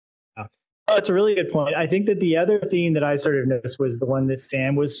 Oh, it's a really good point. I think that the other theme that I sort of noticed was the one that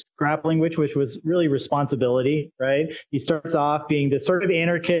Sam was grappling with, which was really responsibility, right? He starts off being this sort of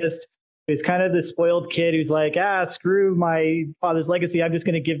anarchist. He's kind of the spoiled kid who's like, screw my father's legacy. I'm just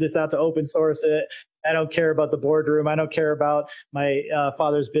going to give this out to open source it. I don't care about the boardroom. I don't care about my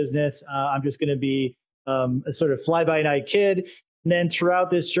father's business. I'm just going to be a sort of fly-by-night kid. And then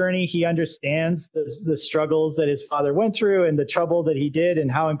throughout this journey, he understands the struggles that his father went through and the trouble that he did and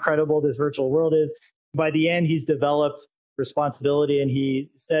how incredible this virtual world is. By the end, he's developed responsibility, and he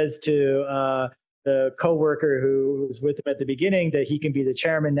says to the coworker who was with him at the beginning that he can be the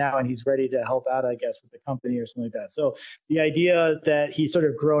chairman now, and he's ready to help out, I guess, with the company or something like that. So the idea that he's sort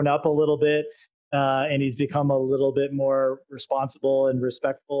of grown up a little bit and he's become a little bit more responsible and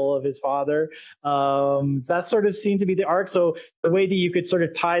respectful of his father. That sort of seemed to be the arc. So the way that you could sort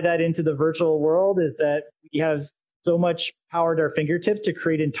of tie that into the virtual world is that we have so much power at our fingertips to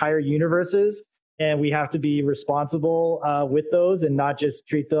create entire universes, and we have to be responsible with those and not just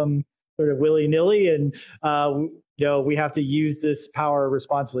treat them sort of willy-nilly. And we have to use this power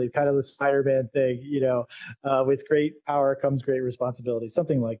responsibly, kind of the Spider-Man thing, with great power comes great responsibility,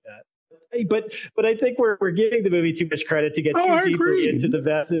 something like that. But I think we're giving the movie too much credit to get too deeply into the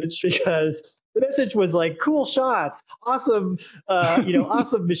message, because the message was like cool shots, awesome,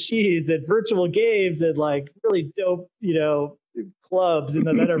 awesome machines and virtual games and like really dope, clubs in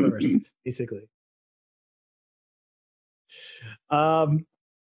the metaverse, basically. All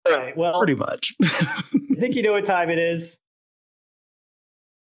right. Well, pretty much. I think you know what time it is.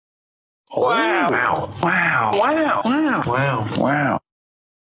 Wow.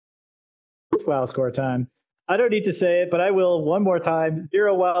 It's wow score time. I don't need to say it, but I will one more time.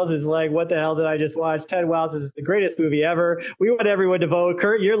 0 wows is like, what the hell did I just watch? 10 wows is the greatest movie ever. We want everyone to vote.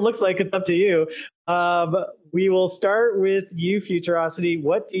 Kurt, it looks like it's up to you. We will start with you, Futurosity.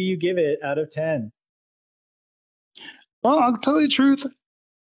 What do you give it out of 10? Well, I'll tell you the truth.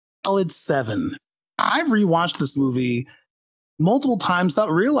 It's 7. I've rewatched this movie multiple times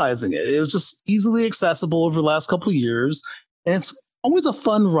without realizing it. It was just easily accessible over the last couple of years. And it's always a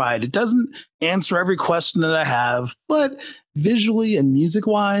fun ride. It doesn't answer every question that I have, but visually and music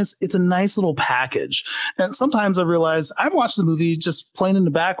wise, it's a nice little package. And sometimes I realize I've watched the movie just playing in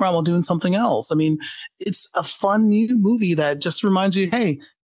the background while doing something else. I mean, it's a fun new movie that just reminds you, hey,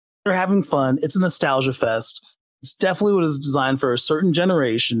 they're having fun. It's a nostalgia fest. It's definitely what is designed for a certain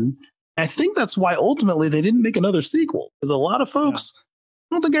generation. I think that's why ultimately they didn't make another sequel, because a lot of folks,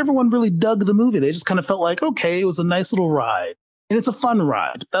 I don't think everyone really dug the movie. They just kind of felt like, okay, it was a nice little ride. And it's a fun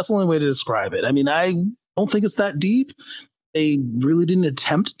ride. That's the only way to describe it. I mean, I don't think it's that deep. They really didn't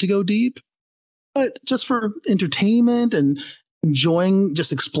attempt to go deep. But just for entertainment and enjoying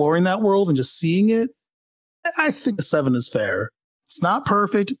just exploring that world and just seeing it, I think a 7 is fair. It's not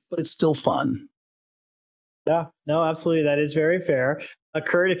perfect, but it's still fun. Yeah, no, absolutely. That is very fair.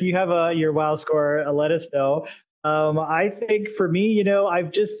 Kurt, if you have your WoW score, let us know. I think for me,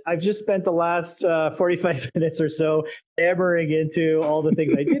 I've just spent the last 45 minutes or so hammering into all the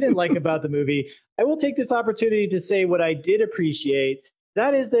things I didn't like about the movie. I will take this opportunity to say what I did appreciate.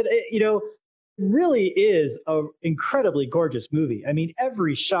 That is that, it really is an incredibly gorgeous movie. I mean,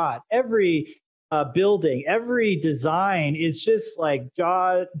 every shot, every building, every design is just like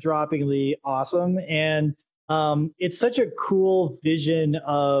jaw-droppingly awesome. And it's such a cool vision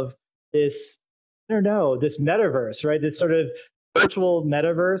of this, I don't know, this metaverse, right? This sort of virtual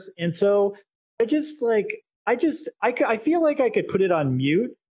metaverse. And so I feel like I could put it on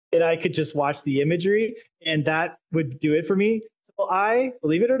mute and I could just watch the imagery and that would do it for me. So I,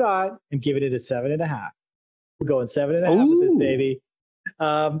 believe it or not, am giving it a 7.5. We're going 7.5 with this baby.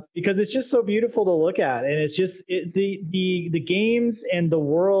 Because it's just so beautiful to look at, and it's just the games and the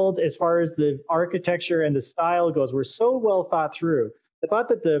world, as far as the architecture and the style goes, were so well thought through. I thought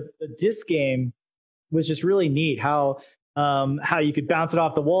that the disc game was just really neat. How you could bounce it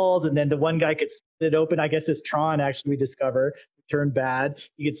off the walls, and then the one guy could split it open. I guess it's Tron, actually, we discover turned bad.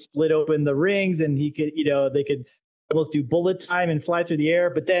 You could split open the rings, and he could, they could almost do bullet time and fly through the air.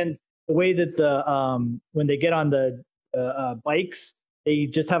 But then the way that when they get on the bikes, they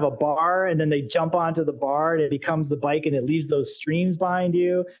just have a bar and then they jump onto the bar and it becomes the bike and it leaves those streams behind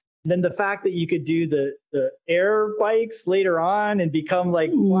you. And then the fact that you could do the air bikes later on and become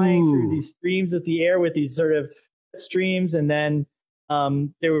like flying through these streams of the air with these sort of streams. And then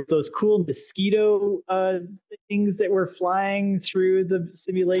there were those cool mosquito things that were flying through the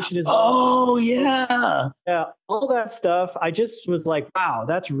simulation as well. Oh, yeah. Yeah, all that stuff. I just was like, wow,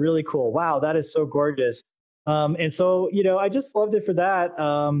 that's really cool. Wow, that is so gorgeous. And so, I just loved it for that.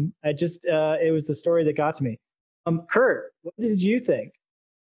 It was the story that got to me. Kurt, what did you think?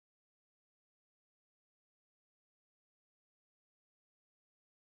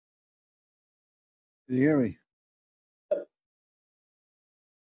 Can you hear me?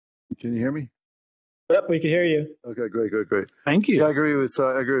 Can you hear me? Yep, we can hear you. Okay, great. Thank you. Yeah, I agree with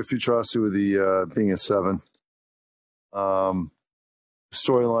Futrosity with the being a 7.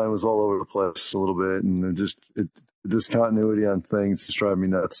 Storyline was all over the place a little bit, and the discontinuity on things just drive me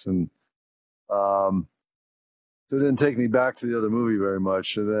nuts. And so it didn't take me back to the other movie very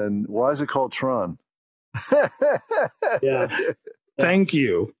much. And then, why is it called Tron? Yeah. Thank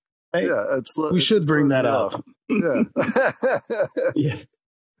you. Yeah, we should bring that up. Yeah.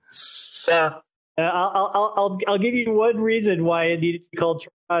 Yeah. I'll give you one reason why it needed to be called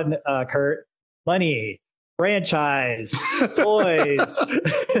Tron, Kurt. Money. Franchise, toys,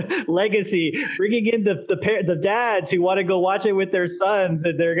 legacy, bringing in the dads who want to go watch it with their sons,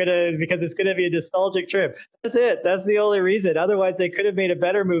 and because it's gonna be a nostalgic trip. That's it. That's the only reason. Otherwise, they could have made a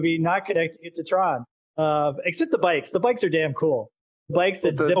better movie, not connecting it to Tron. Except the bikes. The bikes are damn cool. The bikes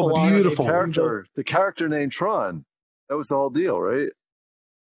that zip along. Beautiful. The character named Tron. That was the whole deal, right?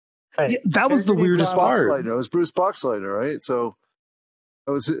 Yeah, that was the weirdest part. It was Bruce Boxleitner, right? So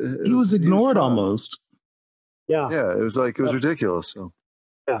he was ignored almost. Yeah, it was ridiculous. So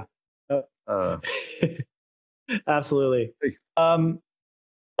yeah, absolutely.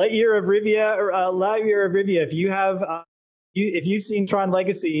 Lightyear of Rivia. If you have, if you've seen Tron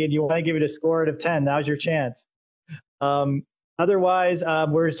Legacy and you want to give it a score out of 10, now's your chance. Otherwise,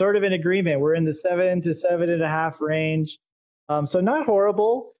 we're sort of in agreement. We're in the 7 to 7.5 range, so not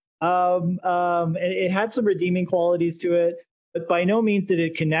horrible. It had some redeeming qualities to it. But by no means did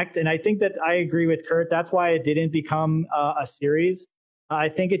it connect. And I think that I agree with Kurt. That's why it didn't become a series. I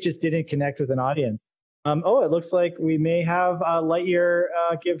think it just didn't connect with an audience. It looks like we may have Lightyear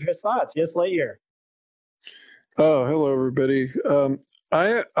give his thoughts. Yes, Lightyear. Oh, hello, everybody.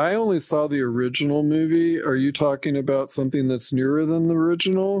 I only saw the original movie. Are you talking about something that's newer than the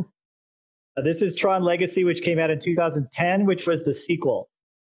original? This is Tron Legacy, which came out in 2010, which was the sequel.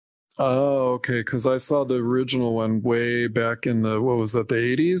 Oh, okay. Because I saw the original one way back in the, what was that, the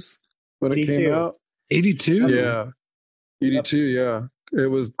 80s when it came 82. out? 82. Yeah. 82, yeah. It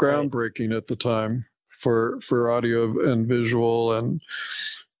was groundbreaking at the time for audio and visual and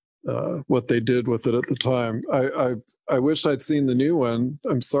what they did with it at the time. I wish I'd seen the new one.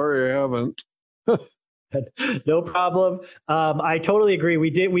 I'm sorry I haven't. No problem. I totally agree.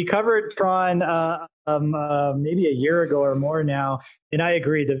 We covered Tron maybe a year ago or more now, and I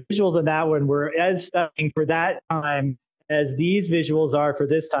agree. The visuals in that one were as stunning for that time as these visuals are for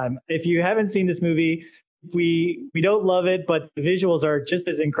this time. If you haven't seen this movie, we don't love it, but the visuals are just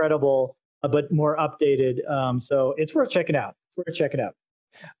as incredible, but more updated. So it's worth checking out.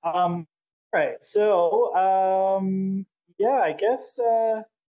 All right. So yeah, I guess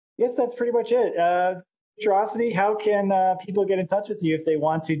that's pretty much it. Futurosity, how can people get in touch with you if they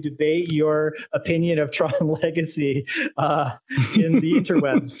want to debate your opinion of Tron Legacy in the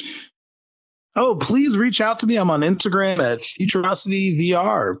interwebs? Oh, please reach out to me. I'm on Instagram at Futurosity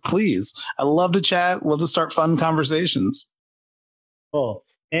VR. Please. I love to chat, love to start fun conversations. Cool.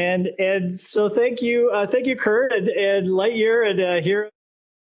 And so thank you, Kurt and Lightyear and here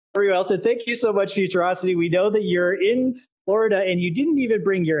everyone else. And thank you so much, Futurosity. We know that you're in Florida and you didn't even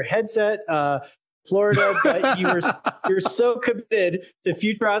bring your headset. Florida, but you're so committed to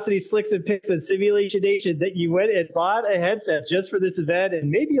Futurosity's Flicks and Picks and Simulation Nation that you went and bought a headset just for this event,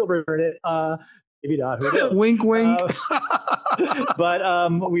 and maybe you'll return it. Maybe not. Who knows? Wink, wink.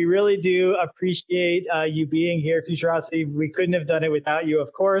 But we really do appreciate you being here, Futurosity. We couldn't have done it without you,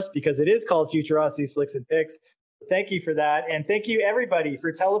 of course, because it is called Futurosity's Flicks and Picks. Thank you for that, and thank you everybody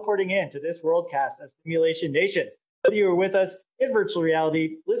for teleporting in to this worldcast of Simulation Nation. Whether you were with us in virtual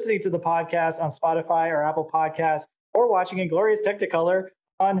reality, listening to the podcast on Spotify or Apple Podcasts, or watching in glorious Technicolor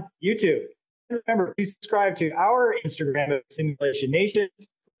on YouTube. And remember, please subscribe to our Instagram at Simulation Nation,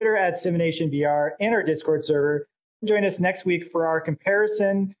 Twitter at SimNationVR, and our Discord server. Join us next week for our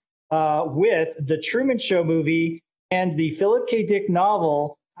comparison with the Truman Show movie and the Philip K. Dick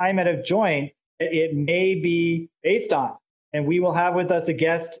novel, Time Out of Joint, that it may be based on. And we will have with us a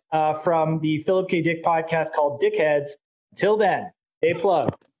guest from the Philip K. Dick podcast called Dickheads. Until then, stay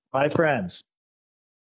plugged. Bye, friends.